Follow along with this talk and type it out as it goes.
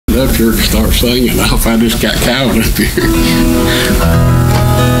up here and start singing off. I just got Calvin up here.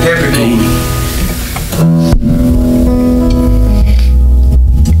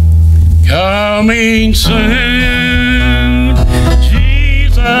 Coming soon,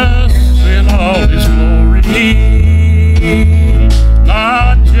 Jesus in all his glory,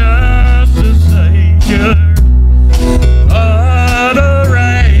 not just a Savior, but a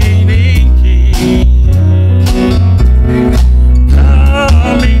reigning King.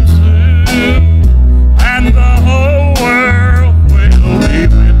 Coming soon, and the whole world will be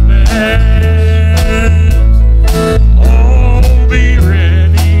witness. Oh, be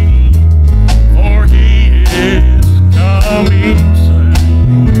ready, for he is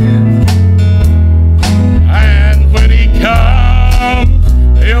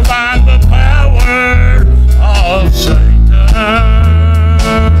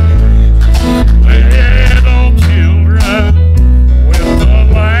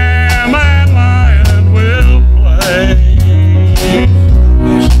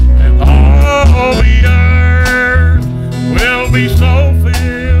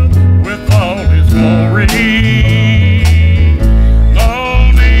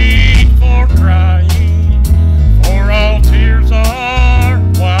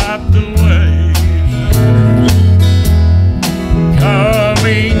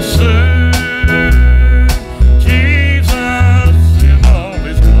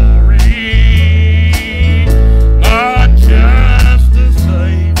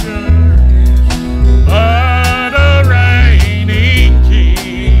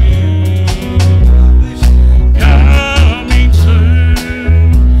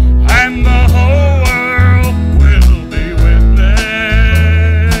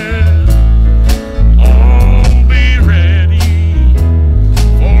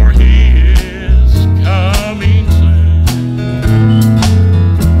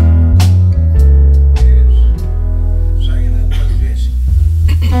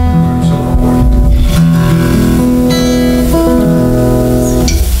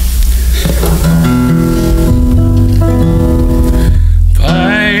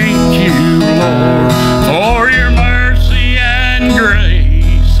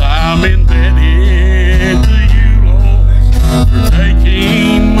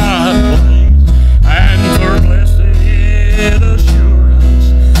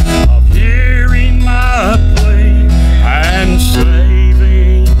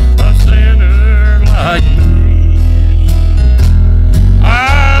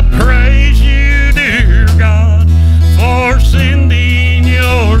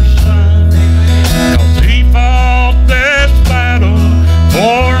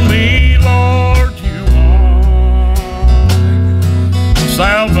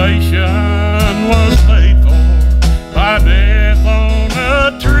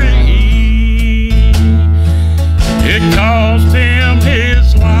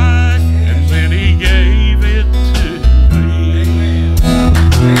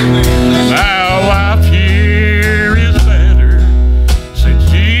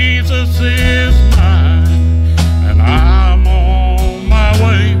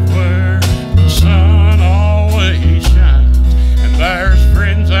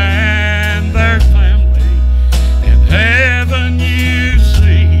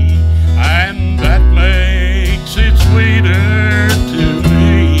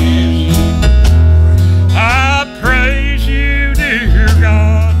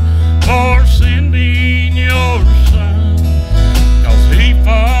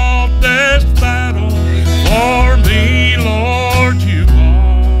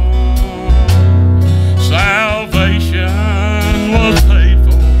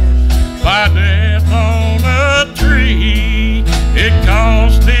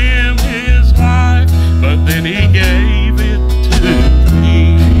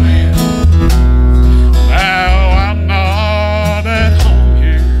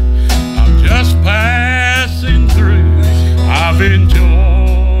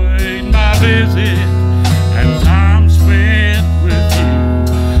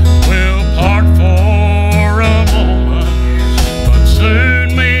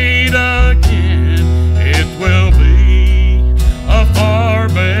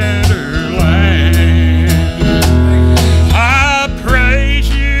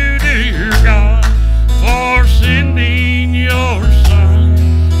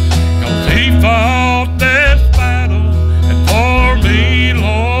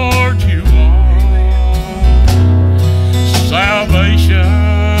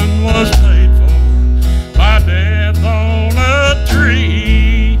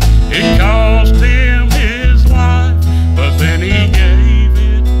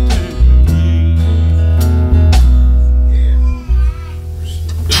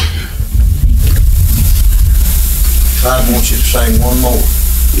sing one more.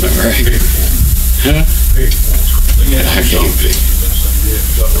 All right. Huh? Yeah, I can't pick.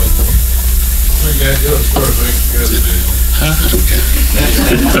 Huh? Okay.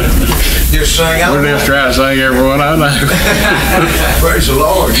 Just sing out. We'll just try to sing everyone I know. Praise the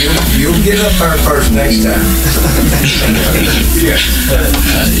Lord. You'll get up there first next time.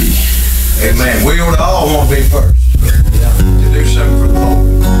 Amen. We ought to all want to be first. To do something for the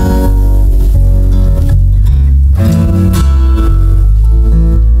Lord.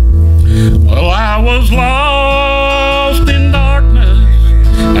 Well, I was lost in darkness,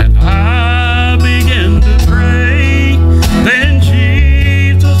 and I began to pray. Then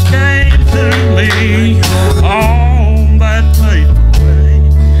Jesus came to me on that faithful way.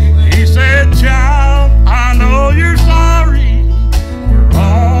 He said, "Child, I know you're sorry for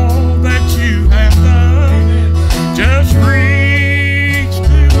all that you have done. Just reach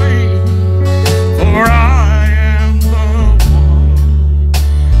to me, for I am the one.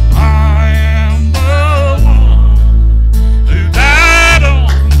 I am the one who died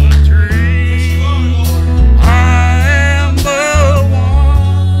on the tree. I am the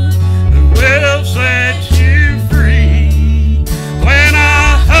one who will set you free. When I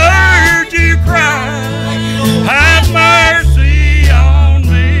heard you cry, have mercy on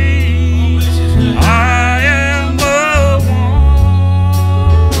me. I am the one.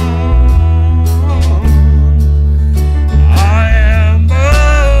 I am the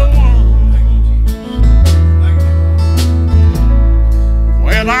one.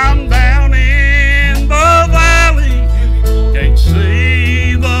 When I'm down in the valley, can't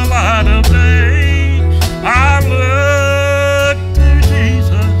see the light of day, I look to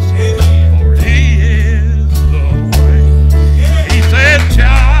Jesus, for He is the way. He said,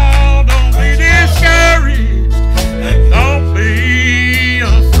 "Child, don't be discouraged, and don't be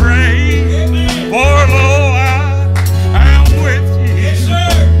afraid, for lo, I am with you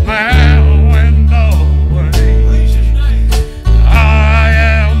now and always. I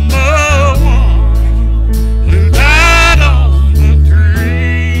am the one who died on the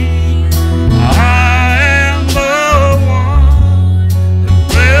tree. I am the one who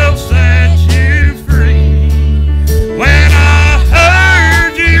will set you free. When I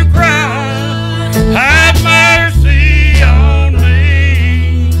heard you cry, have mercy on me.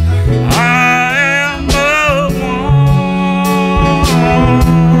 I am the one.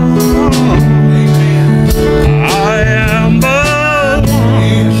 I am the one."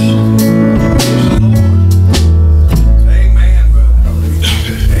 Amen, brother.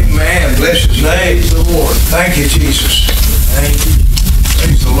 Amen. Bless His name, the Lord. Thank you, Jesus. Thank you.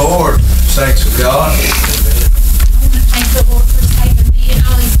 Praise the Lord. Thanks to God. Thank the Lord for saving me and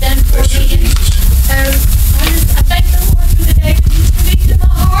all He's done for Bless you, me. And Jesus. I thank the Lord for the day that He convicted my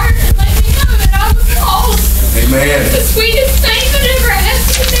heart and let me know that I was lost. Amen. The sweetest thing that ever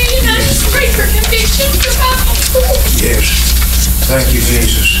happened to me, and I just pray for conviction for my soul. Yes. Thank you,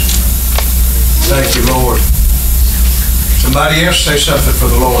 Jesus. Thank you, Lord. Somebody else say something for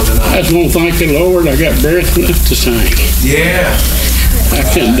the Lord I tonight. just want to thank the Lord. I got breath enough to sing. Yeah. I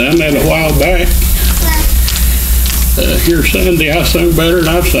couldn't done that a while back. Here Sunday, I sung better than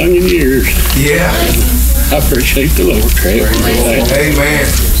I've sung in years. Yeah. I appreciate the Lord. Amen.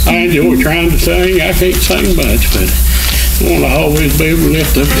 I enjoy trying to sing. I can't sing much, but I want to always be able to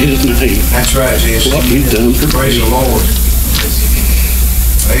lift up His name. That's right, Jesus. What He's done for Praise me. the Lord.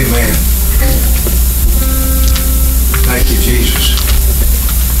 Amen. Thank you, Jesus.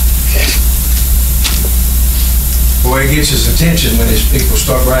 Boy, it gets his attention when his people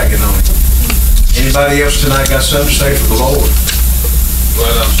start bragging on him. Anybody else tonight got something to say for the Lord?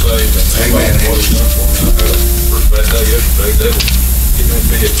 Glad I'm saved. Amen. First bad day yesterday, devil get me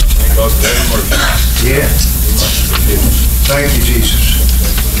big. Thank God for that mercy. Yeah. Thank you, Jesus.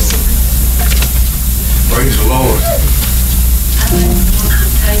 Praise the Lord. I thank the Lord for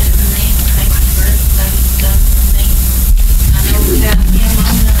saving me. Thank you for everything He's done for me. I know without Him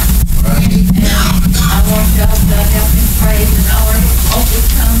I'm nothing. And I want y'all to help me pray that I'll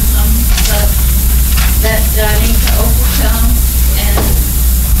overcome some stuff that I need to overcome, and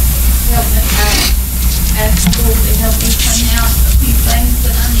help me ask the Lord to help me clean out a few things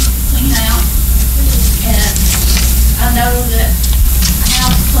that I need to clean out. And I know that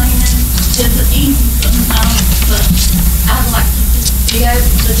house cleaning isn't easy sometimes, but I'd like to just be able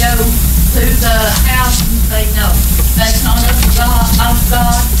to go through the house and say, no, that's not of God.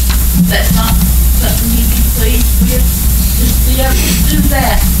 That's not something He'd be pleased with. Just be able to do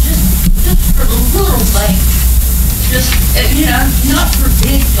that, just for the little things. Just, not for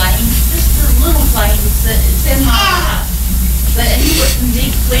big things, just for little things that is in my life that He wouldn't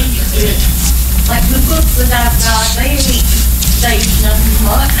be pleased with. Like the books that I've got, they ain't stage nothing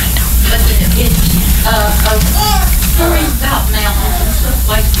much, but it's stories about mountains and stuff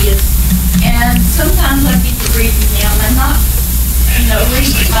like this. And sometimes I get to reading them and not, read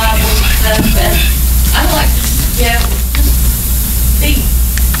the Bible and stuff, but I like to just be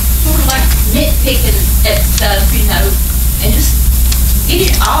sort of like nitpicking at stuff, and just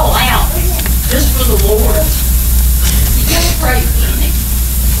get it all out just for the Lord. You gotta pray for me.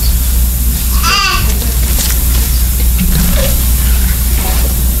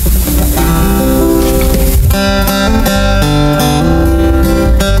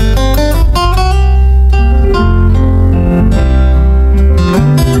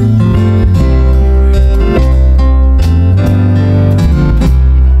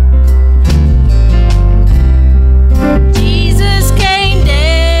 Jesus came down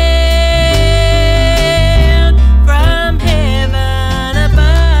from heaven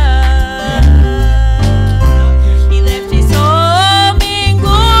above. He left his home in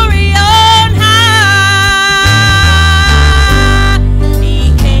glory on high.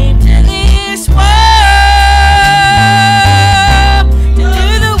 He came to this world to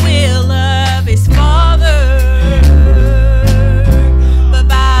do the will of his Father. But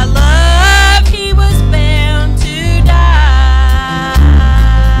by love he was bound to die.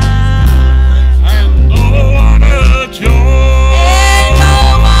 And oh, what a joy And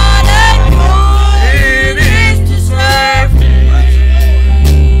oh, what a joy it is to serve Him.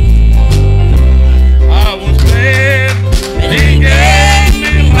 I was dead, but He gave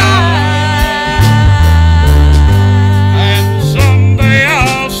me life, and someday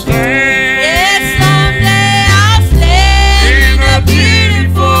I'll stand Yes, someday I'll stand in a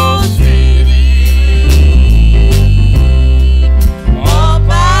beautiful city, all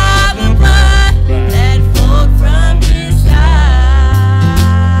by the blood that flowed from his side.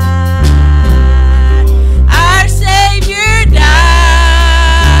 Our Savior died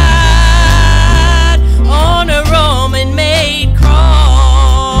on a Roman-made cross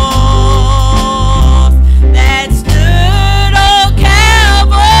that stood on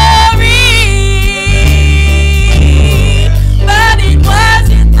Calvary. But it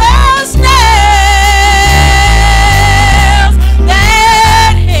wasn't those nails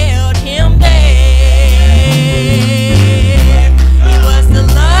that held him there. It was the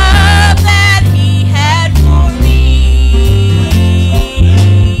love that he had for me.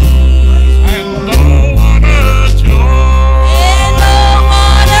 and oh, what a joy And oh,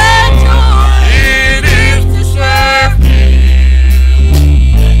 what a joy it is to serve Him.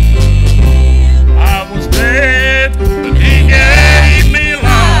 I was dead, but He gave me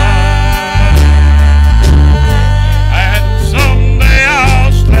life, and someday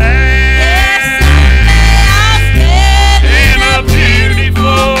I'll stand in a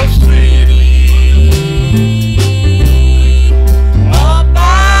beautiful city, all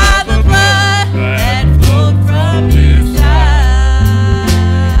by the blood that flowed from his side.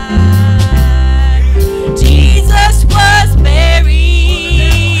 Jesus was buried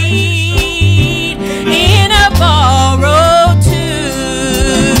in a borrowed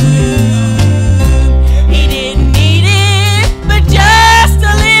tomb. He didn't need it, but just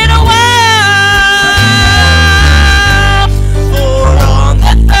a little while. For on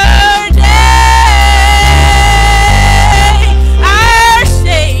the third day, our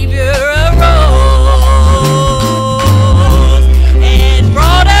Savior arose and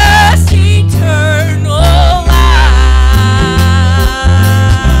brought us eternal life.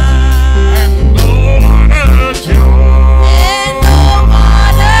 and oh, what a joy And oh,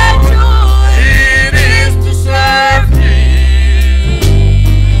 what a joy it is to serve Him.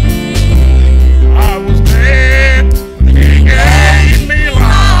 I was dead, but He gave me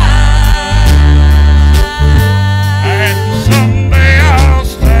life, and someday I'll Yes,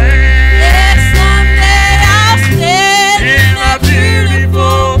 stand someday I'll stand in a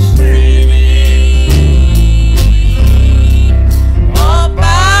beautiful city, all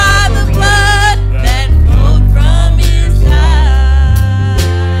by the blood that flowed from his side.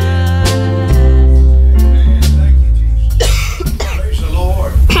 Thank you, Jesus. Praise the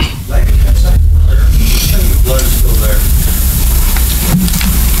Lord. Thank you. That's it. The blood is still there.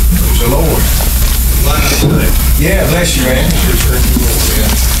 Praise the Lord. Glad I said it. Yeah, bless you, man.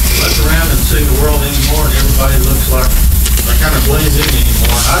 Look around and see the world anymore, and everybody looks like they kind of blend in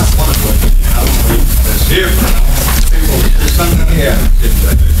anymore. I don't want to blend in. I don't believe that's different. I want people, there's something Yeah.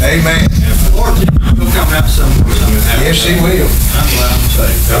 Amen. And the Lord, he'll come out something happens. Yes, He will. I'm glad I'm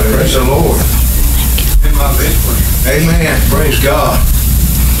saved. Praise the Lord. In my best friend. Amen. Praise God.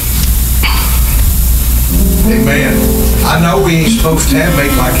 Amen. I know we ain't supposed to have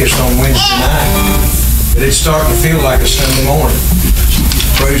make like this on Wednesday night. But it's starting to feel like a Sunday morning.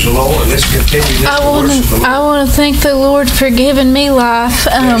 Praise the Lord. Let's continue this I to worship the Lord. want to thank the Lord for giving me life.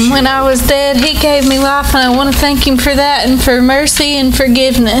 When I was dead, He gave me life, and I want to thank Him for that and for mercy and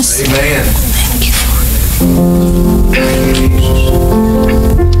forgiveness. Amen. Thank you. Thank you, Jesus.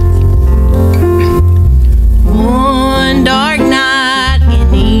 One dark night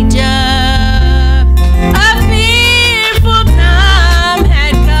in Egypt, a fearful time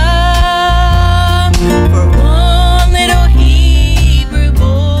had come for one little Hebrew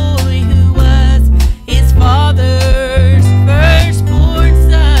boy who was his father's firstborn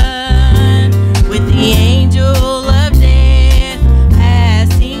son. With the angel of death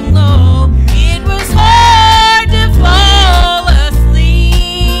passing low, it was hard to fall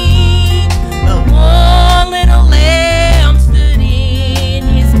asleep. But one little lamb stood in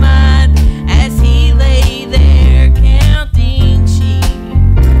his mind as he lay there counting sheep.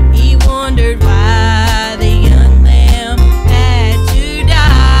 He wondered why the young lamb had to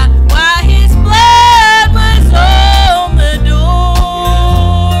die, why his blood was on the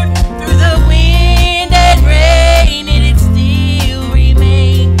door. Through the wind and rain it still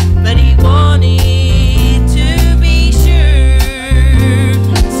remained, but he wanted to be sure.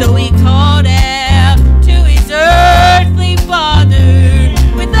 So he called out to his earthly father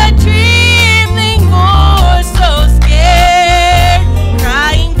with a trembling voice, so scared,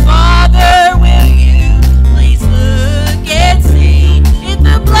 crying, "Father, will you please look and see if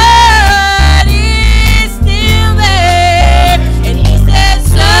the blood is still there?" And he said,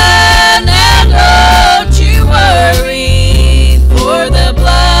 "Son, now don't you worry, for the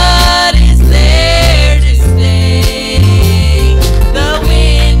blood is there to stay. The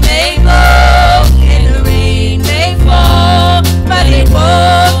wind may blow and the rain may fall, but it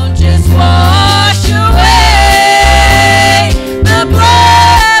won't just wash away. The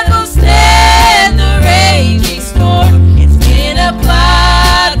blood will stand the raging storm. It's been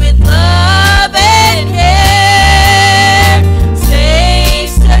applied with love and care. Safe,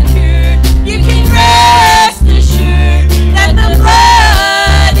 secure, you can rest assured that the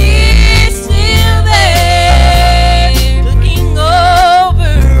blood is still there. Looking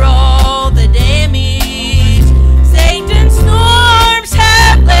over all the damage Satan's storms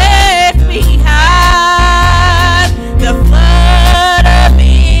have left behind, the flood of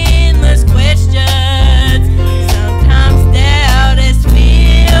endless questions, sometimes doubt has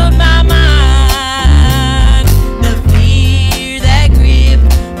filled my mind. The fear that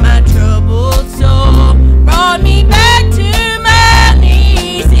gripped my troubled soul brought me back to my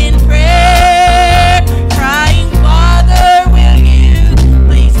knees in prayer, crying, "Father, will you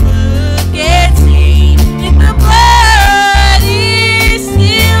please look and see if the blood is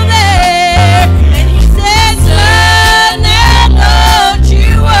still there?" And he said, "Son, now don't you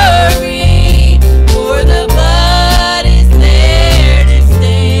worry, for the blood is there to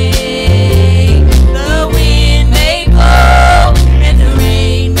stay. The wind may blow and the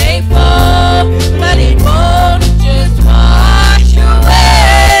rain may fall, but it won't just wash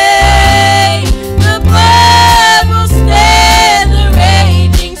away. The blood will stand the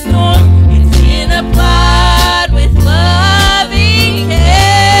raging storm. It's been applied with loving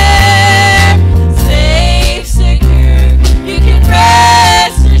care. Safe, secure, you can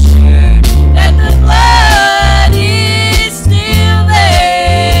rest assured that the blood is still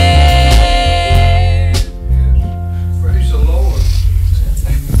there." Praise the Lord.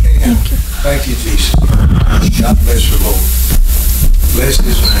 Amen. Thank you, Jesus. God bless the Lord. Bless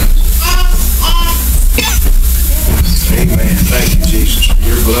His name. Amen. Thank you, Jesus, for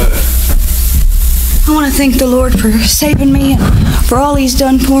your blood. I want to thank the Lord for saving me and for all He's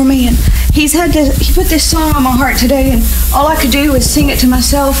done for me. And He put this song on my heart today, and all I could do was sing it to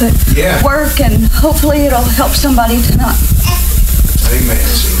myself at Yeah. work, and hopefully it'll help somebody tonight. Amen.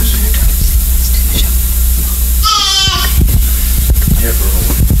 Yeah,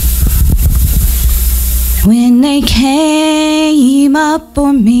 When they came up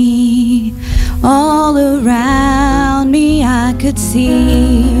on me, all around me I could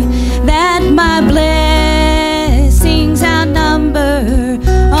see that my blessings outnumber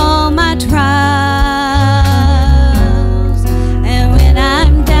all my trials. And when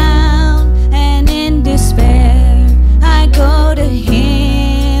I'm down and in despair, I go to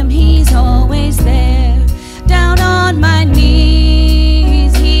Him, He's always there. Down on my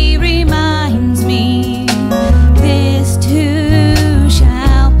knees, He reminds me, this too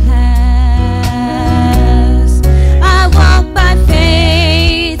shall pass. I walk by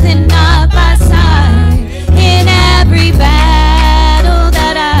faith and not by sight.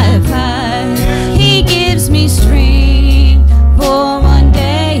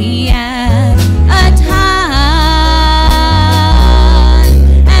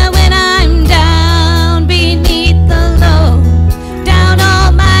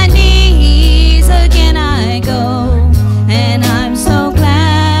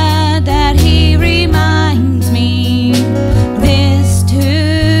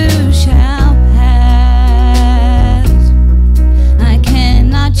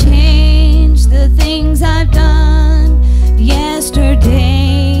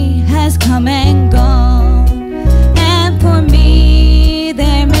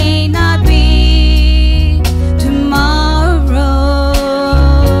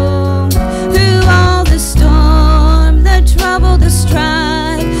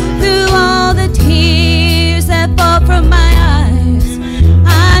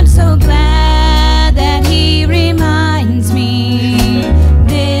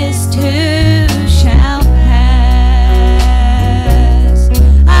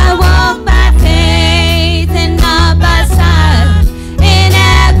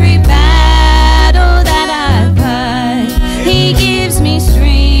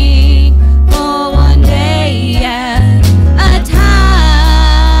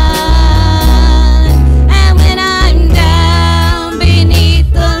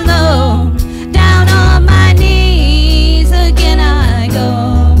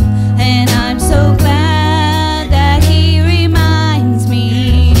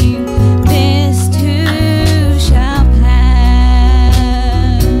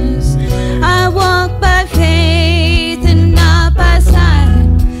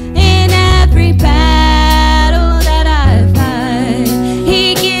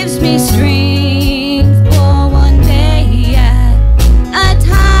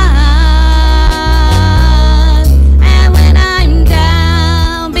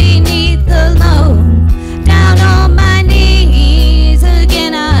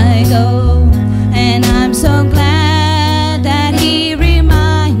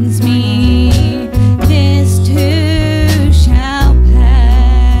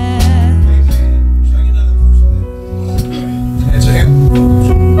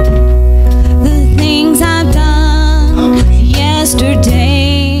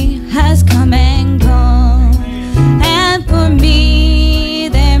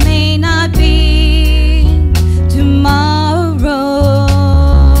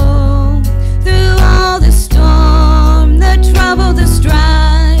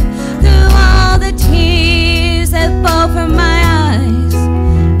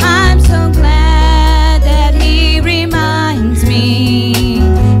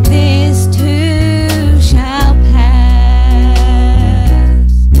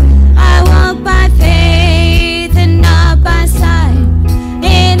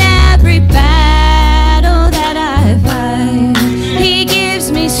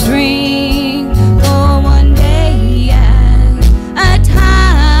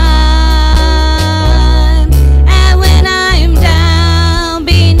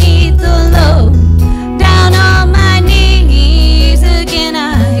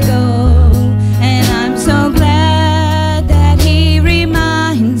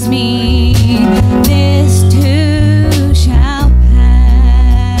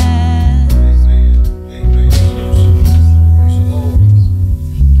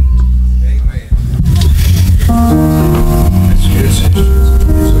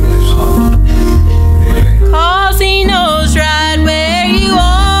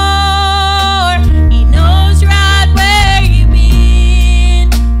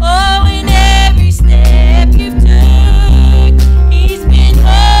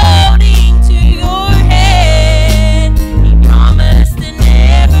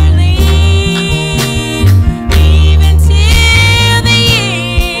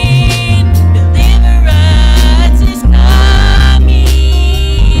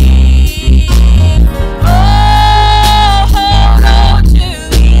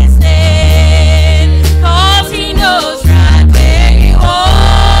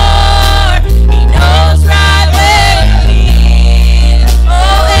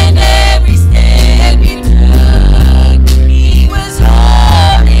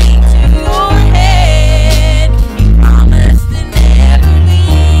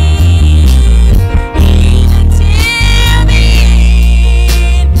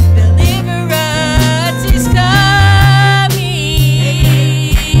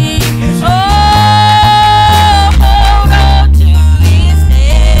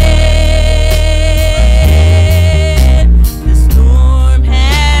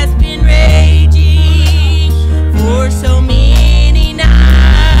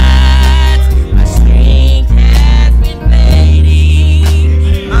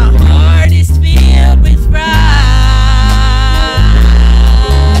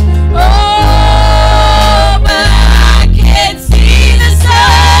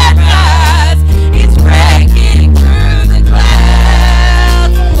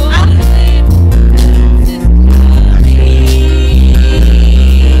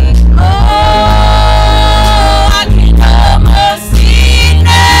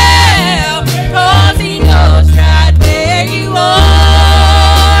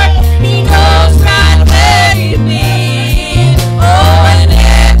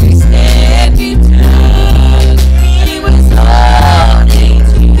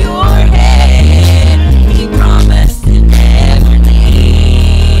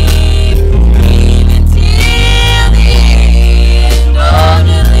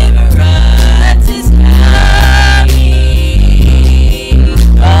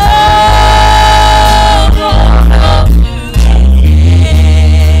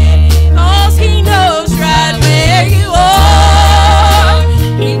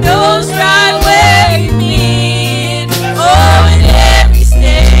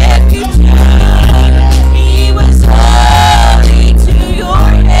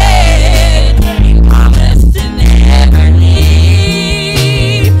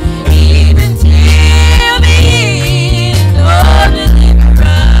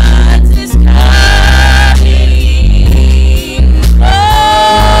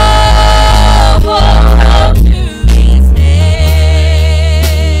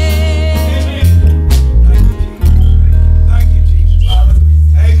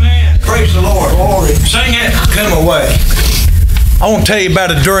 Sing it. Come away. I want to tell you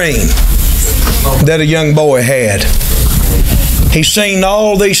about a dream that a young boy had. He's seen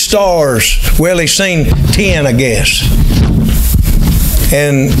all these stars. Well, he's seen 10, I guess.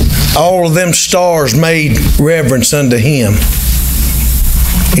 And all of them stars made reverence unto him.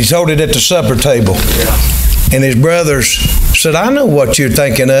 He told it at the supper table. And his brothers said, I know what you're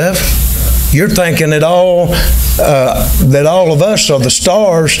thinking of. You're thinking that all of us are the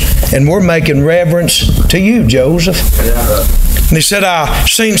stars, and we're making reverence to you, Joseph. And he said, I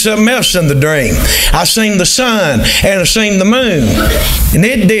seen something else in the dream. I seen the sun and I seen the moon. And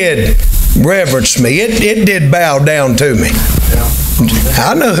it did reverence me. It did bow down to me.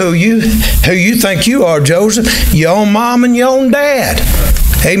 I know who you think you are, Joseph. Your own mom and your own dad.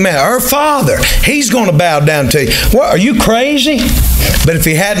 Amen. Our Father, He's going to bow down to you. What, are you crazy? But if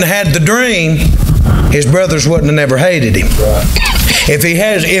he hadn't had the dream, his brothers wouldn't have never hated him.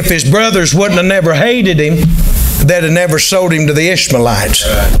 If his brothers wouldn't have never hated him, they'd have never sold him to the Ishmaelites.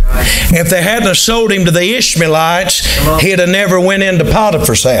 If they hadn't have sold him to the Ishmaelites, he'd have never went into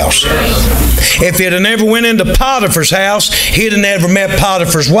Potiphar's house. If he'd have never went into Potiphar's house, he'd have never met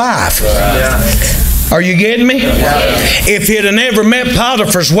Potiphar's wife. Are you getting me? If he'd have never met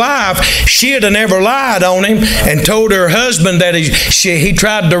Potiphar's wife, she'd have never lied on him and told her husband that he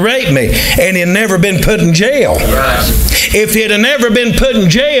tried to rape me, and he'd never been put in jail. If he'd have never been put in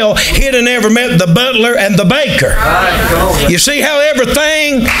jail, he'd have never met the butler and the baker. You see how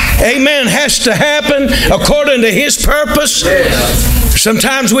everything, amen, has to happen according to His purpose?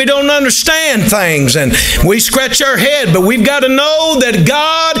 Sometimes we don't understand things and we scratch our head, but we've got to know that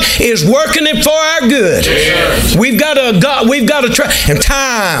God is working it for our good. We've got to try. And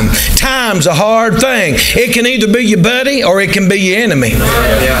time's a hard thing. It can either be your buddy or it can be your enemy.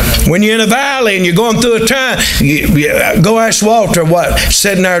 When you're in a valley and you're going through a time, go ask Walter what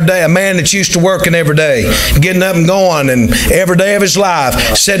sitting there a man that's used to working every day, getting up and going, and every day of his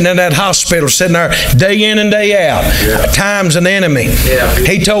life, sitting in that hospital, sitting there day in and day out. Time's an enemy.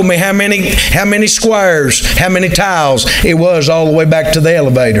 He told me how many squares, how many tiles it was all the way back to the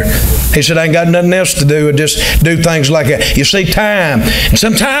elevator. He said, I ain't got nothing else to do, just do things like that. You see, time. And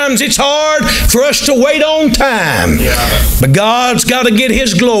sometimes it's hard for us to wait on time. But God's got to get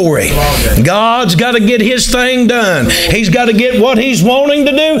His glory. God's got to get His thing done. He's got to get what He's wanting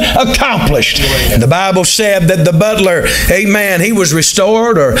to do accomplished. The Bible said that the butler, amen, he was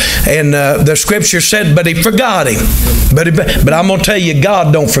restored, and the Scripture said, but he forgot him. But I'm going to tell you,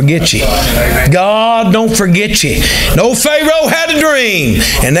 God don't forget you. God don't forget you. No, Pharaoh had a dream,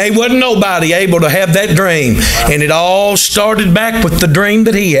 and they wasn't nobody able to have that dream. And it all started back with the dream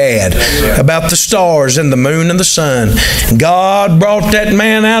that he had about the stars and the moon and the sun. God brought that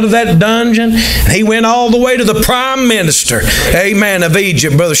man out of that dungeon. He went all the way to the prime minister, amen, of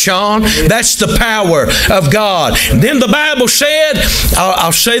Egypt, Brother Shawn. That's the power of God. And then the Bible said,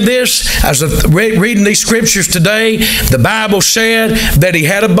 I'll say this, as I'm reading these scriptures today, the Bible said that he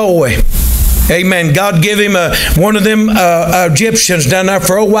had a boy. Amen. God gave him one of them Egyptians down there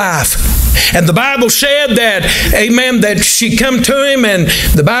for a wife. And the Bible said that, amen, that she come to him, and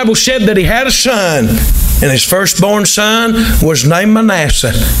the Bible said that he had a son. And his firstborn son was named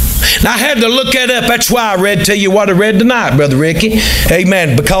Manasseh. Now I had to look that up. That's why I read to you what I read tonight, Brother Ricky.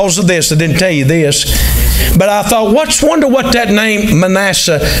 Amen. Because of this, I didn't tell you this. But I thought, wonder what that name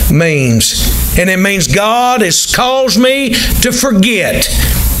Manasseh means. And it means God has caused me to forget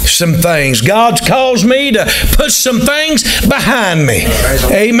some things. God's caused me to put some things behind me.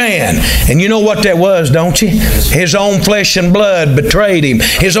 Amen. And you know what that was, don't you? His own flesh and blood betrayed him.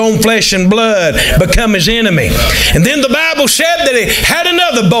 His own flesh and blood become his enemy. And then the Bible said that he had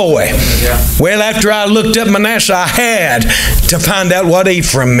another boy. Well, after I looked up Manasseh, I had to find out what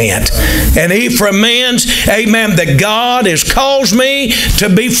Ephraim meant. And Ephraim means, amen, that God has caused me to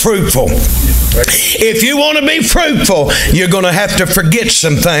be fruitful. If you want to be fruitful, you're going to have to forget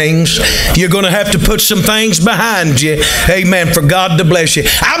some things. You're going to have to put some things behind you. Amen. For God to bless you.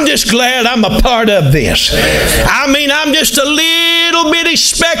 I'm just glad I'm a part of this. I mean, I'm just a little bitty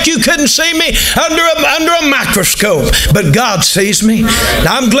speck. You couldn't see me under a microscope, but God sees me.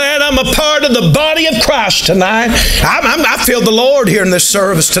 I'm glad I'm a part of the body of Christ tonight. I feel the Lord here in this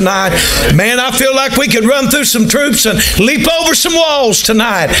service tonight. Man, I feel like we could run through some troops and leap over some walls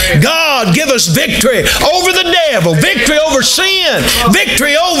tonight. God, give us victory over the devil, victory over sin,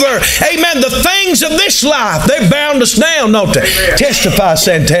 victory over, amen, the things of this life. They bound us down, don't they? Testify,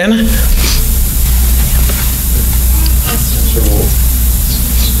 Santana.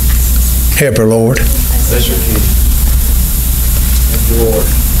 Help her, Lord. Bless your King. Thank you, Lord.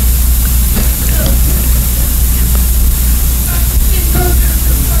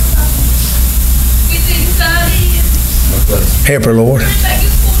 Help her, Lord. Back in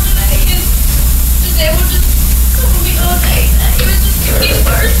school today, and the devil just told me all day that he was just gonna get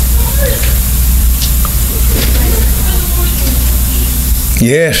worse and worse.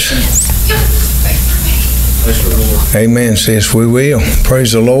 Yes. Pray for me. Amen, sis. We will.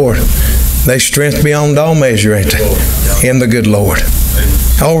 Praise the Lord. They strength beyond all measure, ain't they? In the good Lord.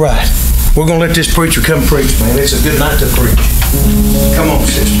 All right. We're going to let this preacher come preach, man. It's a good night to preach. Come on,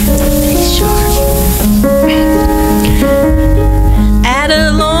 sister. At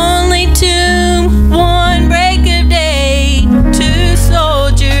a lonely tomb, one break of day, 2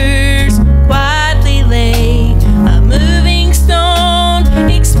 soldiers quietly lay. A moving stone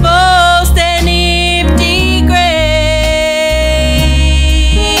exposed an empty grave.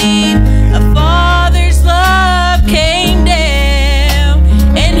 A father's love came down,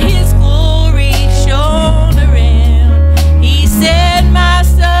 and his glory shone around. He said, "My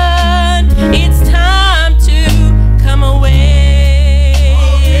son, it's time to come away."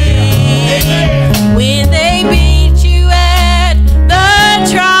 When they beat you at the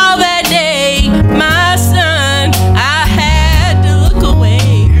trial that day, my son, I had to look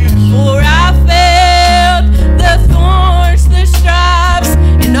away, for I felt the thorns, the stripes,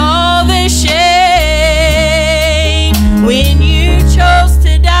 and all the shame. When you chose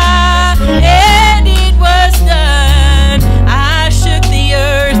to die and it was done, I shook the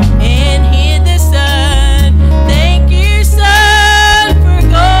earth and hid the sun. Thank you, son, for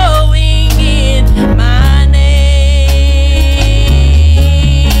going in my name.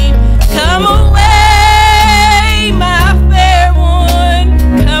 Come away, my fair one,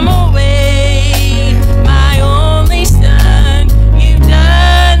 come away, my only son. You've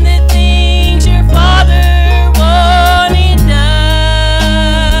done the things your father wanted done.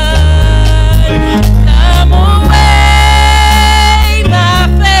 Come away, my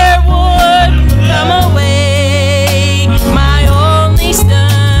fair one, come away, my only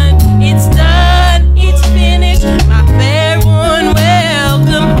son. It's done, it's finished, my fair one,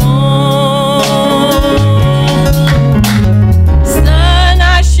 welcome home. Son,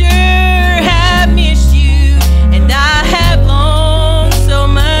 I sure have missed you, and I have longed so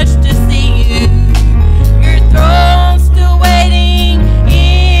much to see you. Your throne's still waiting,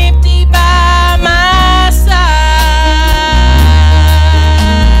 empty by my side.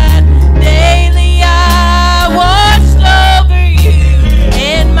 Daily I watched over you,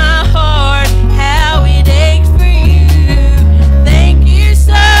 and my heart, how it aches for you. Thank you,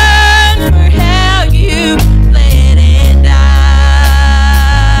 son, for how you bled and died.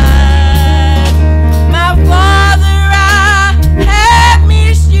 My father, I have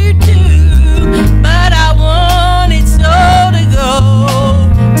missed you too, but I wanted so to go,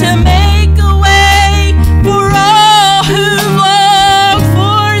 to make a way for all who long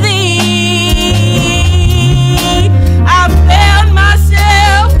for thee. I found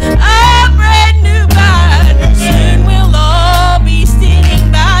myself a brand new vine, soon we'll all be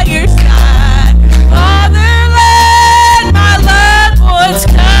sitting by your side. Father, let my loved ones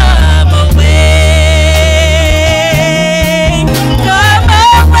come away. Come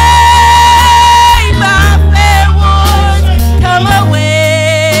away, my fair ones, come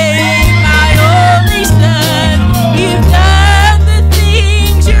away, my only son. You've done the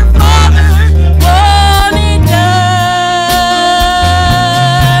things your father wanted done.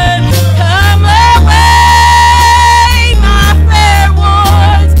 Come away, my fair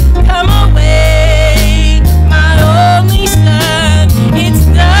ones, come away, my only son. It's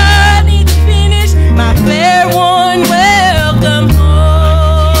done, it's finished, my fair one, welcome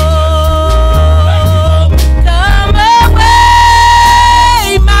home. Come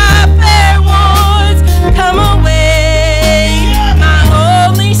away, my fair ones, come away, my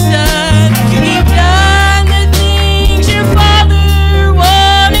only son. You've done the things your father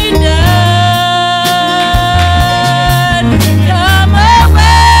wanted done. Come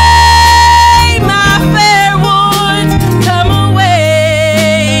away, my fair ones, come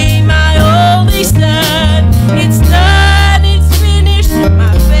away, my only son. It's done, it's finished,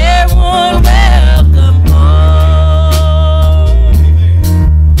 my fair one, welcome home.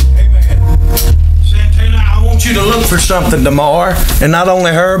 Santana, I want you to look for something tomorrow, and not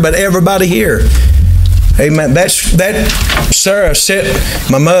only her, but everybody here. Amen. That Sarah sent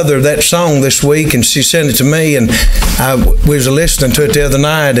my mother that song this week, and she sent it to me, and we was listening to it the other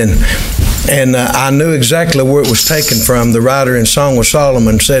night, and I knew exactly where it was taken from. The writer in Song of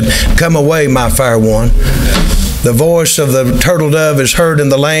Solomon said, "Come away, my fair one. The voice of the turtle dove is heard in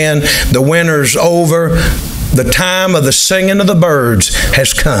the land. The winter's over. The time of the singing of the birds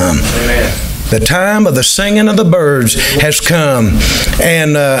has come." Amen. The time of the singing of the birds has come.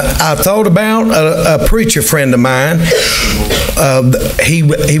 And I thought about a preacher friend of mine.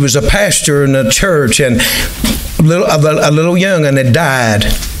 He was a pastor in a church, and a little young'un had died.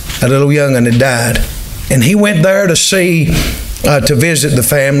 A little young'un had died. And he went there to see, to visit the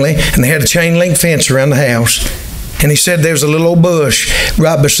family, and they had a chain link fence around the house. And he said there was a little old bush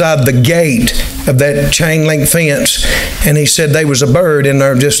right beside the gate of that chain link fence. And he said there was a bird in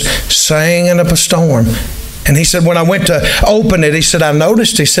there just singing up a storm. And he said, when I went to open it, he said, I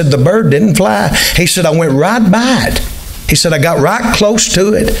noticed, he said, the bird didn't fly. He said, I went right by it. He said, I got right close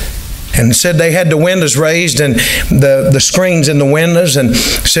to it. And said they had the windows raised and the screens in the windows, and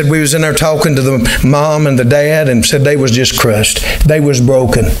said we was in there talking to the mom and the dad, and said they was just crushed. They was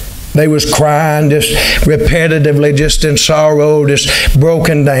broken. They was crying just repetitively, just in sorrow, just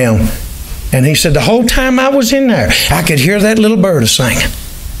broken down. And he said, the whole time I was in there, I could hear that little bird singing.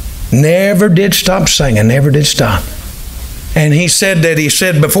 Never did stop singing, never did stop. And he said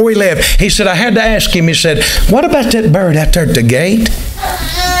before he left, he said, I had to ask him, he said, what about that bird out there at the gate?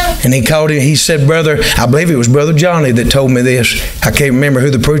 And he called him, he said, brother, I believe it was Brother Johnny that told me this. I can't remember who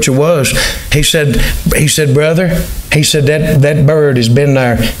the preacher was. He said, brother, he said, that bird has been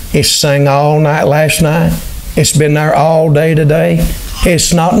there. It sang all night last night. It's been there all day today.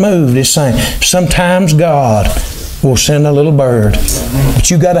 It's not moved. It's saying, sometimes God will send a little bird.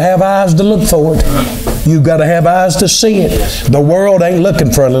 But you got to have eyes to look for it. You've got to have eyes to see it. The world ain't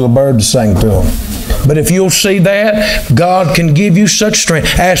looking for a little bird to sing to them. But if you'll see that, God can give you such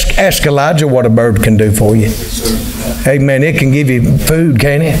strength. Ask Elijah what a bird can do for you. Amen. It can give you food,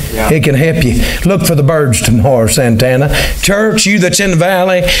 can't it? It can help you. Look for the birds tomorrow, Santana. Church, you that's in the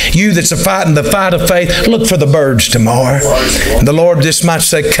valley, you that's fighting the fight of faith, look for the birds tomorrow. The Lord just might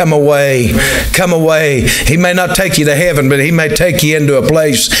say, come away. Come away. He may not take you to heaven, but He may take you into a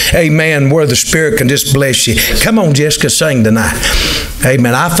place, amen, where the Spirit can just bless you. Come on, Jessica, sing tonight.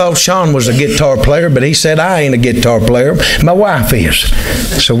 Amen. I thought Shawn was a guitar player, but he said, I ain't a guitar player. My wife is.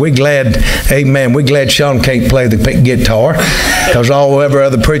 So we're glad, amen, we're glad Shawn can't play the guitar, because all every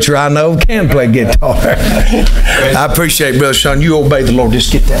other preacher I know can play guitar. I appreciate Brother Shawn. You obey the Lord.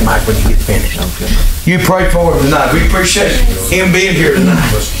 Just get that mic when you get finished. You pray for him tonight. We appreciate him being here tonight.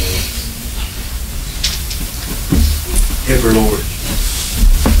 Help her, Lord.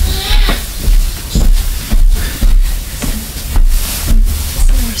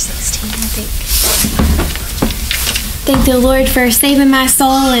 Thank the Lord for saving my soul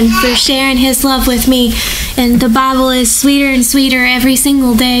and for sharing His love with me. And the Bible is sweeter and sweeter every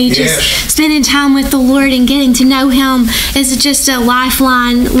single day. Just spending time with the Lord and getting to know Him is just a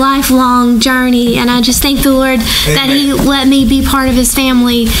lifelong journey. And I just thank the Lord that He let me be part of His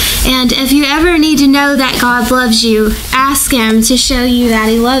family. And if you ever need to know that God loves you, ask Him to show you that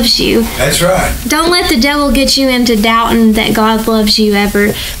He loves you. That's right. Don't let the devil get you into doubting that God loves you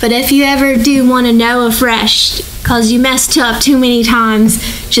ever. But if you ever do want to know afresh, because you messed up too many times,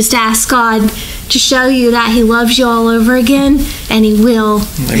 just ask God to show you that He loves you all over again, and He will.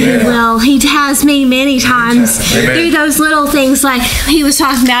 Amen. He will. He has me many times through those little things, like he was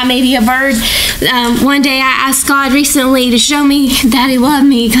talking about maybe a bird. One day I asked God recently to show me that He loved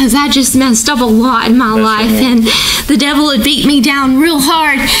me, because I just messed up a lot in my life, and the devil had beat me down real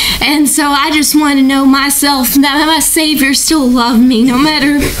hard. And so I just want to know myself that my Savior still loved me, no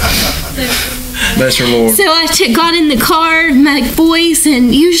matter... Bless her, Lord. So I got in the car, my voice,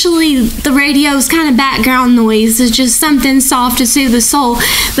 and usually the radio's kind of background noise. It's just something soft to soothe the soul.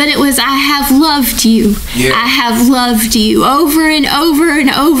 But it was, I have loved you. Yeah. I have loved you. Over and over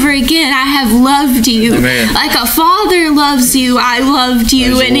and over again, I have loved you. Amen. Like a father loves you, I loved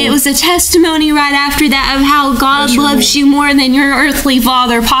you. Praise, and it was a testimony right after that of how God loves you more than your earthly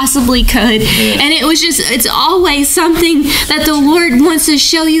father possibly could. Yeah. And it was just, it's always something that the Lord wants to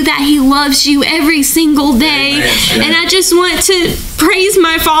show you, that He loves you every single day. Amen. And I just want to praise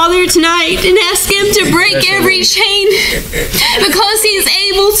my Father tonight and ask Him to break every chain, because He's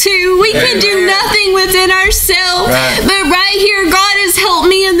able to. We can do nothing within ourselves, but right here God has helped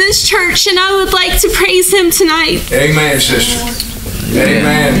me in this church, and I would like to praise Him tonight. Amen, sister.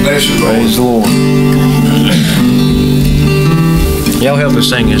 Amen. Bless you, praise the Lord. Y'all help us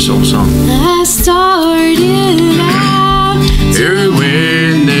sing this old song. I started out to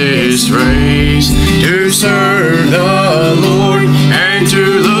win this race, to serve the Lord and to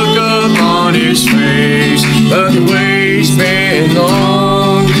look upon His face. But the way's been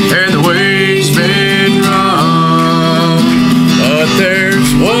long and the way's been rough. But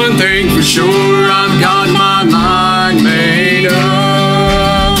there's one thing for sure, I've got my mind made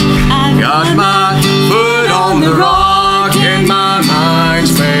up. I've got my foot on the rock and my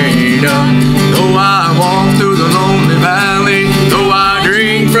mind's made up.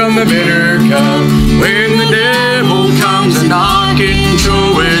 the bitter cup. When the devil comes a knocking,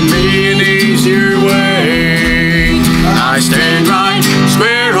 showing me an easier way, I stand right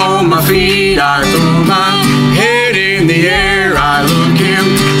square on my feet. I throw my head in the air. I look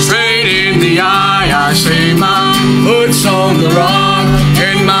him straight in the eye. I say my foot's on the rock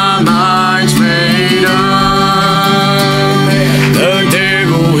and my mind's made up. The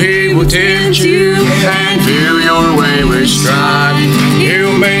devil, he will tempt you and fill your way with strife.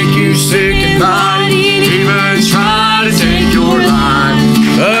 He'll make you sick and blind, even try to take your life.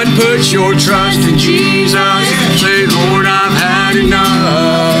 But put your trust in Jesus. Say, Lord, I've had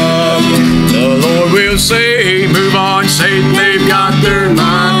enough. The Lord will say, move on, Satan, they've got their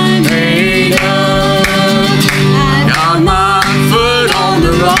mind made up. Got my foot on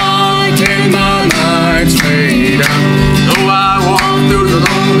the rock and my mind's made up. Though I walk through the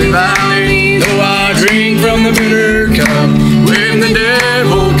lonely valley, though I drink from the bitter cup, when the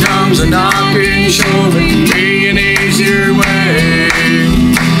devil comes a knocking, showing me an easier way,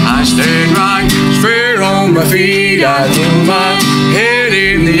 I stand right square on my feet. I throw my head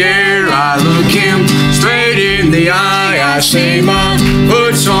in the air. I look him straight in the eye. I say my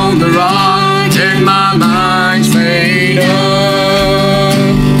foot's on the rock and my mind's made up.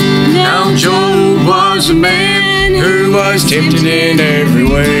 Now Job was a man who was tempted in every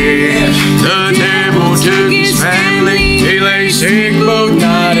way. The devil took his family. He lay sick both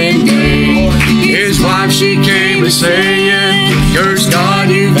night and day. His wife, she came a saying, curse God,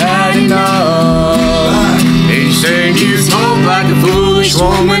 you've had enough. He said, you talk like a foolish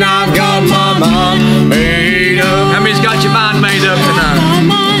woman. I've got my mind made up. How many's got your mind made up tonight?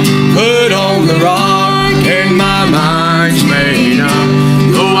 Put on the rock and my mind's made up.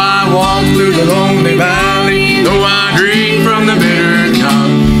 Though I walk through the lonely valley, though I drink from the bitter cup,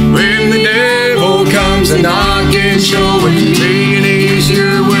 when the devil comes a knocking, showing me an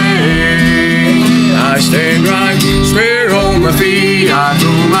easier way, I stand right square on my feet. I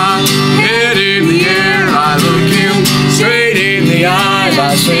throw my head in the air. I look him straight in the eyes.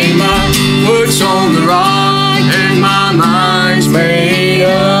 I say my foot's on the rock and my mind's made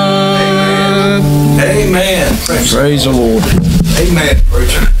up. Amen. Praise the Lord. Amen,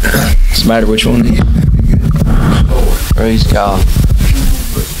 preacher. What's the matter? Which one? Praise God.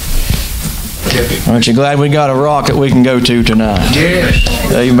 Aren't you glad we got a rock that we can go to tonight? Yes.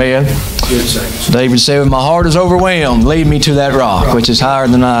 Amen. David said, my heart is overwhelmed. Lead me to that rock, which is higher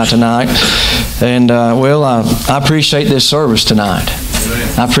than I tonight. And, I appreciate this service tonight.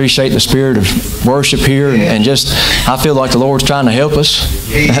 I appreciate the spirit of worship here, and just, I feel like the Lord's trying to help us.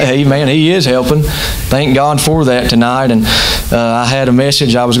 Amen. He is helping. Thank God for that tonight. And I had a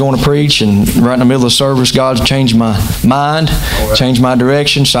message I was going to preach, and right in the middle of the service, God's changed my mind, changed my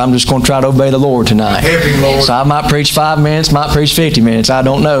direction, so I'm just going to try to obey the Lord tonight. So I might preach 5 minutes, might preach 50 minutes, I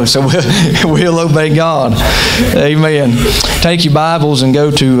don't know. So we'll obey God. Amen. Take your Bibles and go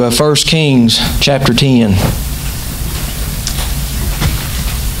to 1 Kings chapter 10.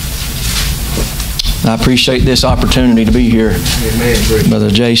 I appreciate this opportunity to be here. Amen.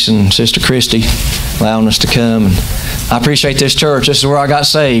 Brother Jason, Sister Christy, allowing us to come. And I appreciate this church. This is where I got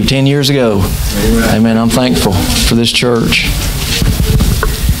saved 10 years ago. Amen. Amen. I'm thankful for this church.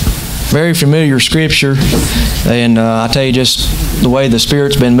 Very familiar scripture, and I tell you, just the way the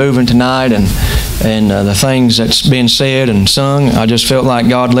Spirit's been moving tonight, and the things that's been said and sung, I just felt like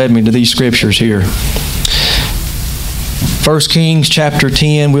God led me to these scriptures here. 1 Kings chapter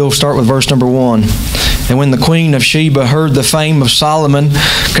 10, we'll start with verse number 1. And when the queen of Sheba heard the fame of Solomon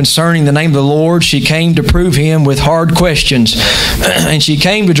concerning the name of the Lord, she came to prove him with hard questions. And she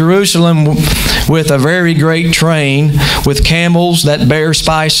came to Jerusalem with a very great train, with camels that bear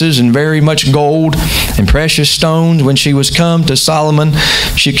spices and very much gold and precious stones. When she was come to Solomon,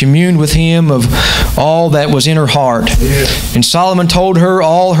 she communed with him of all that was in her heart. And Solomon told her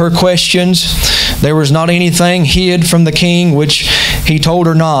all her questions. There was not anything hid from the king which he told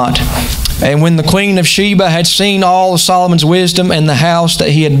her not. And when the queen of Sheba had seen all of Solomon's wisdom, and the house that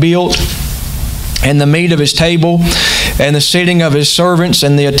he had built, and the meat of his table, and the sitting of his servants,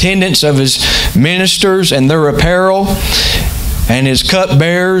 and the attendance of his ministers, and their apparel, and his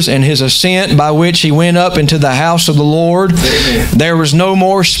cupbearers, and his ascent by which he went up into the house of the Lord, there was no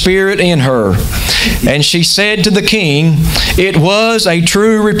more spirit in her. And she said to the king, it was a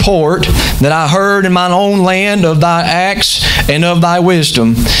true report that I heard in mine own land of thy acts and of thy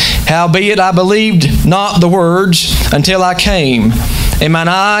wisdom. Howbeit I believed not the words until I came. and mine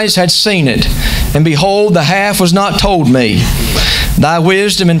eyes had seen it. And behold, the half was not told me. Thy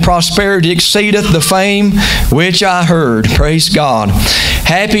wisdom and prosperity exceedeth the fame which I heard. Praise God.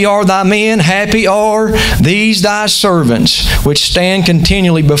 Happy are thy men, happy are these thy servants, which stand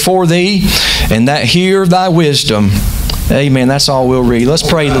continually before thee, and that hear thy wisdom. Amen. That's all we'll read. Let's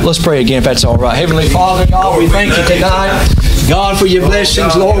pray. Let's pray again if that's all right. Heavenly Father, God, we thank you tonight. God, for your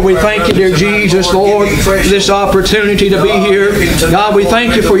blessings, Lord. We thank you, dear Jesus, Lord, for this opportunity to be here. God, we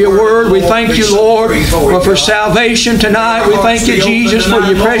thank you for your word. We thank you, Lord, for salvation tonight. We thank you, Jesus, for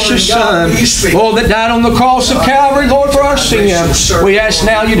your precious Son, Lord, that died on the cross of Calvary, Lord, for our sin. We ask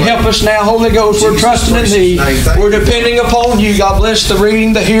now you'd help us now, Holy Ghost. We're trusting in thee. We're depending upon you. God, bless the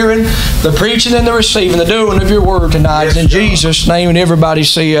reading, the hearing, the preaching, and the receiving, the doing of your word tonight. In Jesus' name, and everybody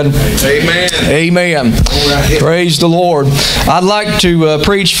said, Amen. Amen. Praise the Lord. I'd like to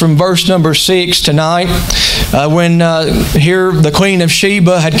preach from verse number 6 tonight. When here the Queen of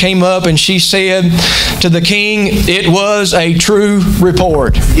Sheba had came up and she said to the king, it was a true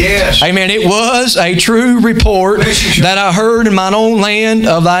report. Yes. Amen. It was a true report that I heard in mine own land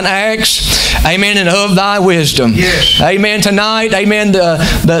of thine acts. Amen. And of thy wisdom. Yes. Amen. Tonight, amen,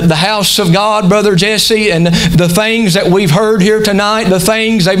 the house of God, Brother Jesse, and the things that we've heard here tonight, the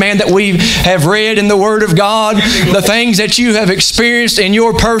things, amen, that we have read in the Word of God, the things that you have experienced in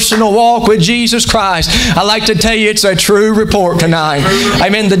your personal walk with Jesus Christ. I like to tell you it's a true report tonight.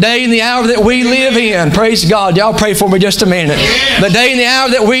 Amen. The day and the hour that we live in, praise God. Y'all pray for me just a minute. The day and the hour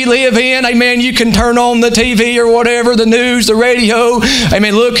that we live in, amen, you can turn on the TV or whatever, the news, the radio,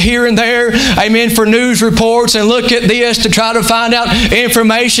 amen, look here and there, amen, for news reports and look at this to try to find out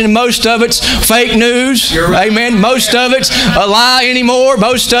information. Most of it's fake news. Amen. Most of it's a lie anymore.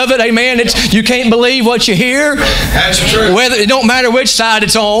 Most of it, amen, it's you can't believe what you hear. That's true. Whether it don't matter which side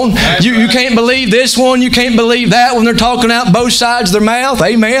it's on. You can't believe this one, you can't believe that one. They're talking out both sides of their mouth.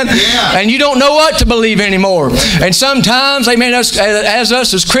 Amen. Yeah. And you don't know what to believe anymore. And sometimes, amen, us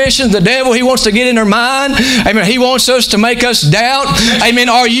as Christians, the devil, he wants to get in our mind. Amen. He wants us to make us doubt. Amen.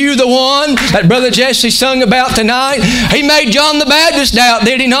 Are you the one that Brother Jesse sung about tonight? He made John the Baptist doubt,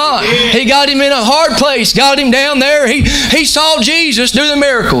 did he not? Yeah. He got him in a hard place, got him down there. He saw Jesus do the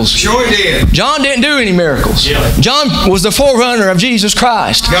miracles. Sure he did. John didn't do any miracles. Yeah. John was the forerunner of Jesus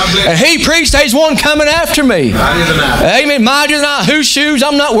Christ. And he preached, there's one coming after me. Amen. Mightier than I, whose shoes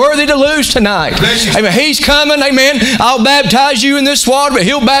I'm not worthy to lose tonight. Amen. He's coming. Amen. I'll baptize you in this water, but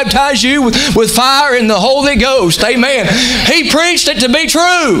he'll baptize you with fire and the Holy Ghost. Amen. He preached it to be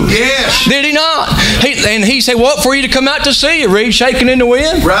true. Yes. Did he not? And he said, what for you to come out to see? A reed shaking in the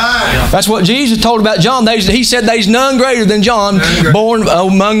wind? Right. That's what Jesus told about John. He said there's none greater than John born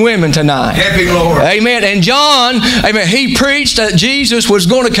among women tonight. Happy Lord. Amen. And John, amen, he preached that Jesus was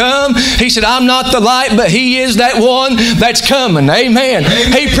going to come. He said, I'm not the light, but he is that one that's coming. Amen. Amen.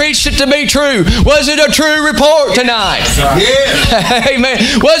 He preached it to be true. Was it a true report tonight? Yes. Amen.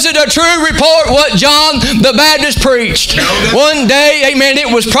 Was it a true report what John the Baptist preached? One day, amen,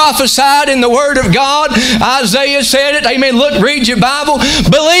 it was prophesied in the Word of God. Isaiah said it. Amen. Look, read your Bible.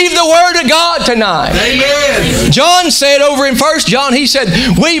 Believe the Word of God tonight. Amen. John said over in 1 John, he said,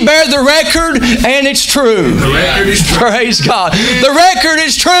 we bear the record and it's true. The record is true. Praise God. The record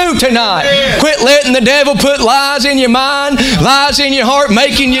is true tonight. Quit letting the devil put lies in your mind, lies in your heart,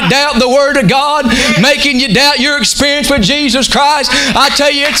 making you doubt the Word of God, making you doubt your experience with Jesus Christ. I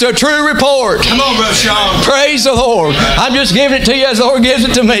tell you, it's a true report. Come on, Brother Shawn. Praise the Lord. I'm just giving it to you as the Lord gives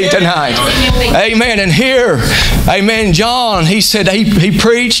it to me tonight. Amen. And here, amen, John, he said he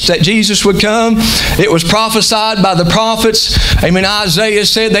preached that Jesus would come. It was prophesied by the prophets. Amen. Isaiah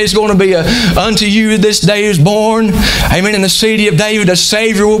said there's going to be unto you this day is born. Amen. In the city of David, a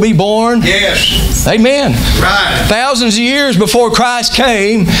Savior will be born. Yes. Amen. Right. Thousands of years before Christ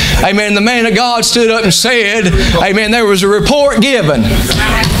came, amen, the man of God stood up and said, amen, there was a report given.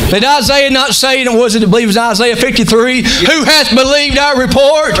 Did Isaiah not say, was it, I believe it was Isaiah 53, who hath believed our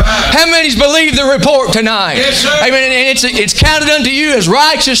report? How many's believed the report tonight? Yes, sir. Amen. And it's counted unto you as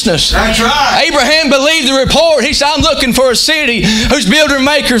righteousness. That's right. Abraham believed the report. He said, I'm looking for a city whose builder and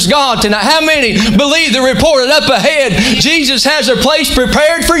maker's God tonight. How many believe the report that up ahead Jesus has a place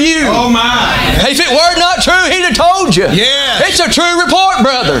prepared for you? Oh my. If it were not true, he'd have told you. Yeah. It's a true report,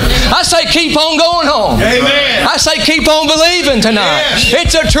 brother. I say keep on going home. Amen. I say keep on believing tonight.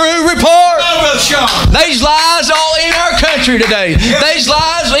 Yes. It's a true report. There's lies all in our country. country today. These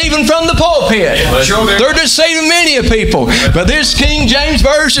lies even from the pulpit. They're deceiving many of people. But this King James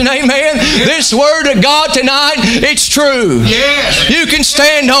Version, amen, this Word of God tonight, it's true. You can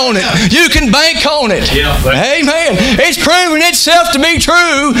stand on it. You can bank on it. Amen. It's proven itself to be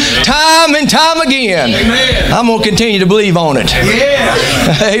true time and time again. I'm going to continue to believe on it.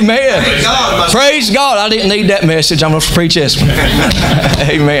 Amen. Praise God. I didn't need that message. I'm going to preach this one.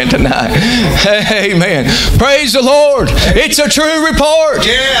 Amen tonight. Amen. Praise the Lord. It's a true report.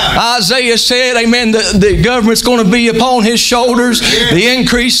 Isaiah said, amen, the government's going to be upon his shoulders. The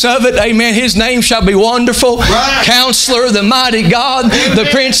increase of it, amen, his name shall be Wonderful, Counselor, the Mighty God, the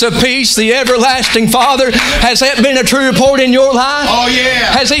Prince of Peace, the Everlasting Father. Has that been a true report in your life?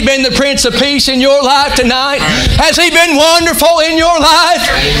 Has he been the Prince of Peace in your life tonight? Has he been wonderful in your life?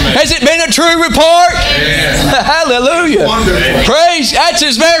 Has it been a true report? Hallelujah. Praise. That's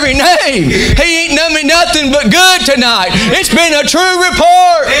his very name. He ain't done me nothing but good tonight. It's been a true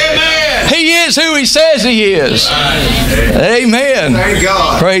report. He is who he says he is. Amen.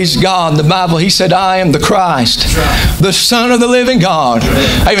 Praise God. The Bible, he said, I am the Christ, the Son of the living God.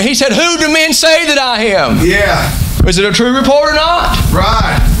 Amen. He said, who do men say that I am? Was it a true report or not?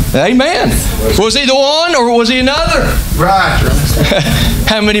 Amen. Was he the one or was he another?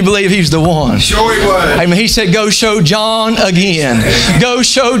 How many believe he's the one? Sure he was. Amen. He said, go show John again. Go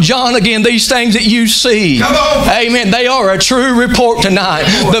show John again these things that you see. Come on. Amen. They are a true report tonight.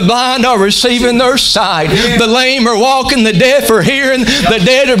 The blind are receiving their sight. The lame are walking. The deaf are hearing. The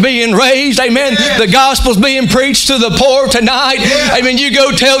dead are being raised. Amen. The gospel's being preached to the poor tonight. Amen. You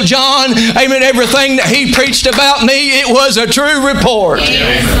go tell John, amen, everything that he preached about me, it was a true report.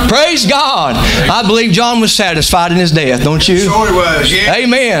 Praise God. I believe John was satisfied in his death, don't you? Sure he was.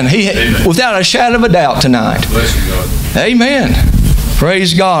 Amen. Without a shadow of a doubt tonight. Amen.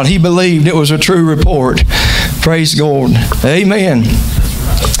 Praise God. He believed it was a true report. Praise God. Amen.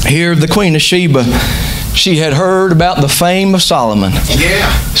 Here, the Queen of Sheba, she had heard about the fame of Solomon.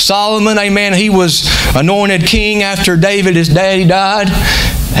 Solomon, amen, he was anointed king after David, his daddy, died.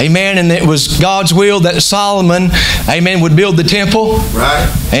 Amen. And it was God's will that Solomon, amen, would build the temple.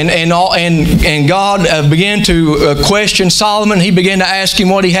 And God began to question Solomon. He began to ask him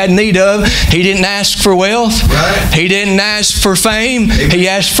what he had need of. He didn't ask for wealth. He didn't ask for fame. He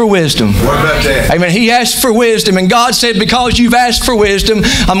asked for wisdom. What about that? Amen. He asked for wisdom. And God said, because you've asked for wisdom,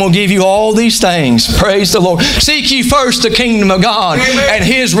 I'm going to give you all these things. Praise the Lord. Seek ye first the kingdom of God and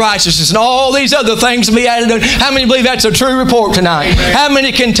His righteousness, and all these other things will be added unto. How many believe that's a true report tonight? How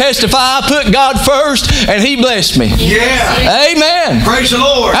many can testify I put God first and He blessed me? Amen. Praise the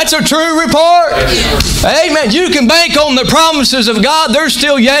Lord. That's a true report. Amen. You can bank on the promises of God. They're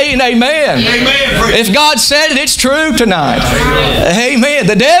still yea and amen. If God said it, it's true tonight. Amen.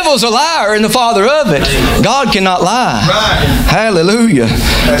 The devil's a liar and the father of it. God cannot lie. Hallelujah.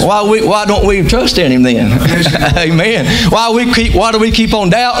 Why don't we trust in Him then? Amen. Why do we keep on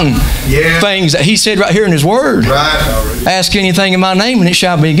doubting things that He said right here in His Word? Ask anything in my name and it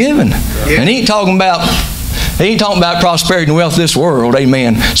shall be given. And He ain't talking about prosperity and wealth of this world.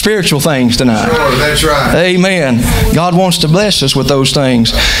 Amen. Spiritual things tonight. Sure, that's right. Amen. God wants to bless us with those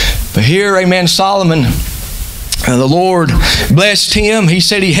things. But here, amen, Solomon, the Lord blessed him. He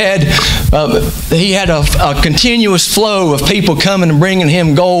said he had a continuous flow of people coming and bringing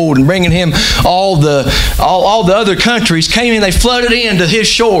him gold and bringing him all the other countries came in. They flooded into his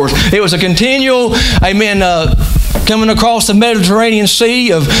shores. It was a continual, amen, coming across the Mediterranean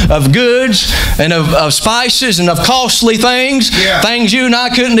Sea of goods and of spices and of costly things. Things you and I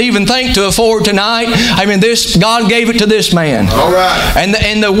couldn't even think to afford tonight. I mean, God gave it to this man. All right.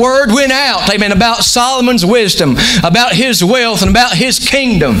 And the word went out, amen, about Solomon's wisdom, about his wealth, and about his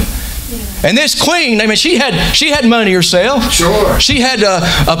kingdom. And this queen, amen, she had money herself. Sure. She had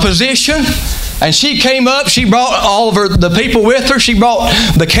a position. And she came up, she brought all of the people with her. She brought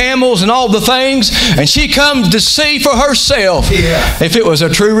the camels and all the things. And she comes to see for herself if it was a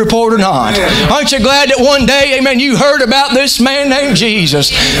true report or not. Aren't you glad that one day, amen, you heard about this man named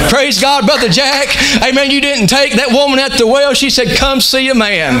Jesus? Praise God, Brother Jack. Amen, you didn't take that woman at the well. She said, come see a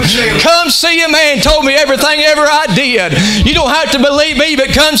man. Come see a man. Told me everything ever I did. You don't have to believe me,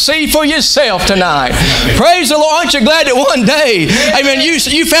 but come see for yourself tonight. Praise the Lord. Aren't you glad that one day, amen,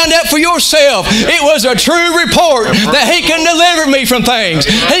 you found out for yourself it was a true report that He can deliver me from things.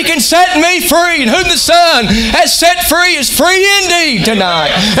 He can set me free. And whom the Son has set free is free indeed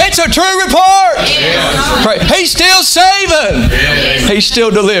tonight. It's a true report. He's still saving. He's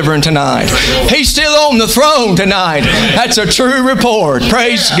still delivering tonight. He's still on the throne tonight. That's a true report.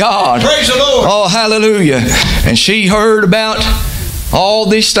 Praise God. Praise the Lord. Oh, hallelujah. And she heard about all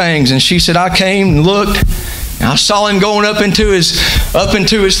these things. And she said, I came and looked. I saw him going up into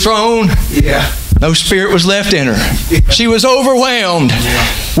his throne. Yeah. No spirit was left in her. She was overwhelmed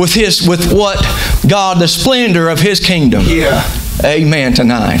with what God, the splendor of His kingdom. Yeah. Amen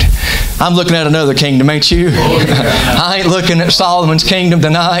tonight. I'm looking at another kingdom, ain't you? I ain't looking at Solomon's kingdom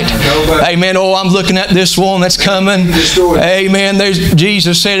tonight. Amen. Oh, I'm looking at this one that's coming. Amen.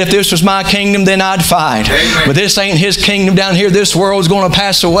 Jesus said, if this was my kingdom, then I'd fight. But this ain't His kingdom down here. This world's going to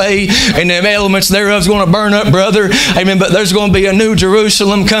pass away, and the elements thereof is going to burn up, brother. Amen. But there's going to be a new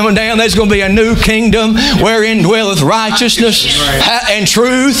Jerusalem coming down. There's going to be a new kingdom wherein dwelleth righteousness and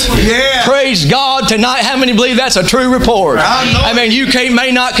truth. Yeah. Praise God tonight. How many believe that's a true report? I mean, you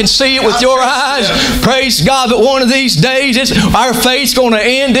may not can see it with your eyes. Praise God. But one of these days, our faith's going to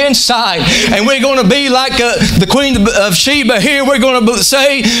end in sight. And we're going to be like the Queen of Sheba here. We're going to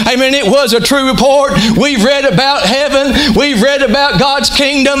say, amen, it was a true report. We've read about heaven. We've read about God's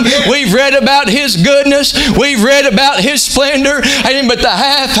kingdom. We've read about His goodness. We've read about His splendor. Amen. But the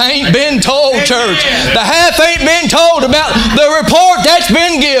half ain't been told, church. The half ain't been told about the report that's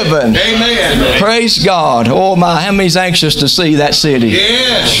been given. Amen. Praise God. Oh my, how many's anxious to see that city?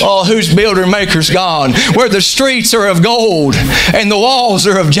 Yes. Oh, whose builder maker's gone, where the streets are of gold and the walls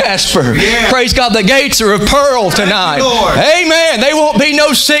are of jasper. Yeah. Praise God, the gates are of pearl tonight. Amen. There won't be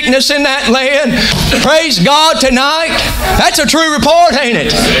no sickness in that land. Praise God tonight. That's a true report, ain't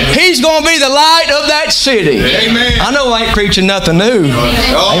it? He's going to be the light of that city. Amen. I know I ain't preaching nothing new.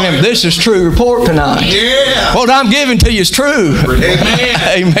 Amen. This is true report tonight. Yeah. What I'm giving to you is true.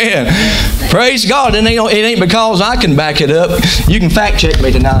 Amen. Amen. Praise God. And it ain't because I can back it up. You can fact check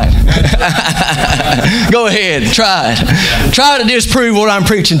me tonight. Go ahead. Try it. Try to disprove what I'm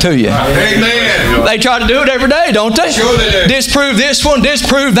preaching to you. Amen. They try to do it every day, don't they? Sure they do. Disprove this one,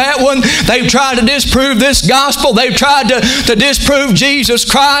 disprove that one. They've tried to disprove this gospel. They've tried to disprove Jesus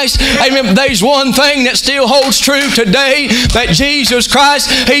Christ. Amen. There's one thing that still holds true today, that Jesus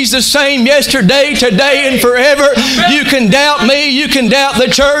Christ, He's the same yesterday, today, and forever. You can doubt me. You can doubt the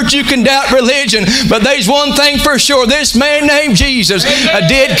church. You can doubt religion. But there's one thing for sure. This man named Jesus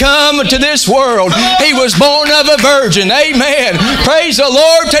did come to this world. He was born of a virgin. Amen. Praise the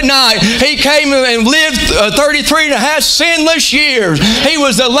Lord tonight. He came and lived 33 and a half sinless years. He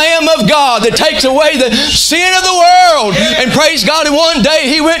was the Lamb of God that takes away the sin of the world. And praise God, and one day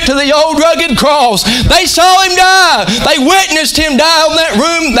He went to the old rugged cross. They saw Him die. They witnessed Him die on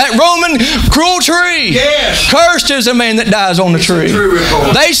that Roman cruel tree. Yes. Cursed is the man that dies on the tree.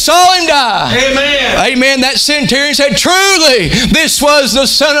 They saw Him die. Amen. Amen. That centurion said, truly, this was the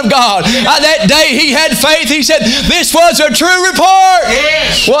Son of God. That day he had faith. He said, this was a true report.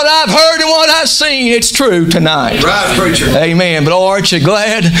 Yes. What I've heard and what I've seen, it's true tonight. Right, preacher. Amen. But oh, aren't you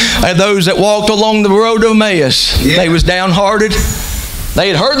glad those that walked along the road of Emmaus, they was downhearted. They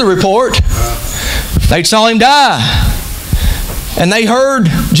had heard the report. They saw Him die. And they heard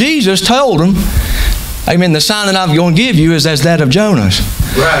Jesus told them, amen, the sign that I'm going to give you is as that of Jonas.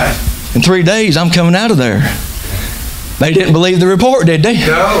 Right. In 3 days, I'm coming out of there. They didn't believe the report, did they?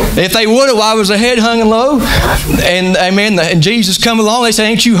 No. If they would have, why was the head hung low? And amen, and Jesus come along, they say,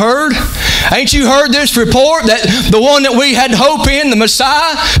 ain't you heard? Ain't you heard this report that the one that we had hope in, the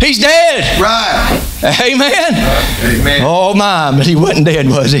Messiah, He's dead? Right. Amen. Amen. Oh my, but He wasn't dead,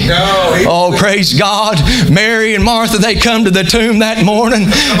 was He? No. Oh, praise God. Mary and Martha, they come to the tomb that morning.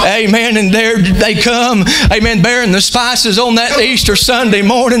 Amen. And there they come. Amen. Bearing the spices on that Easter Sunday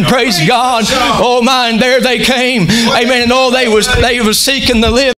morning. Praise God. Oh my, and there they came. Amen. And oh, they was seeking the living.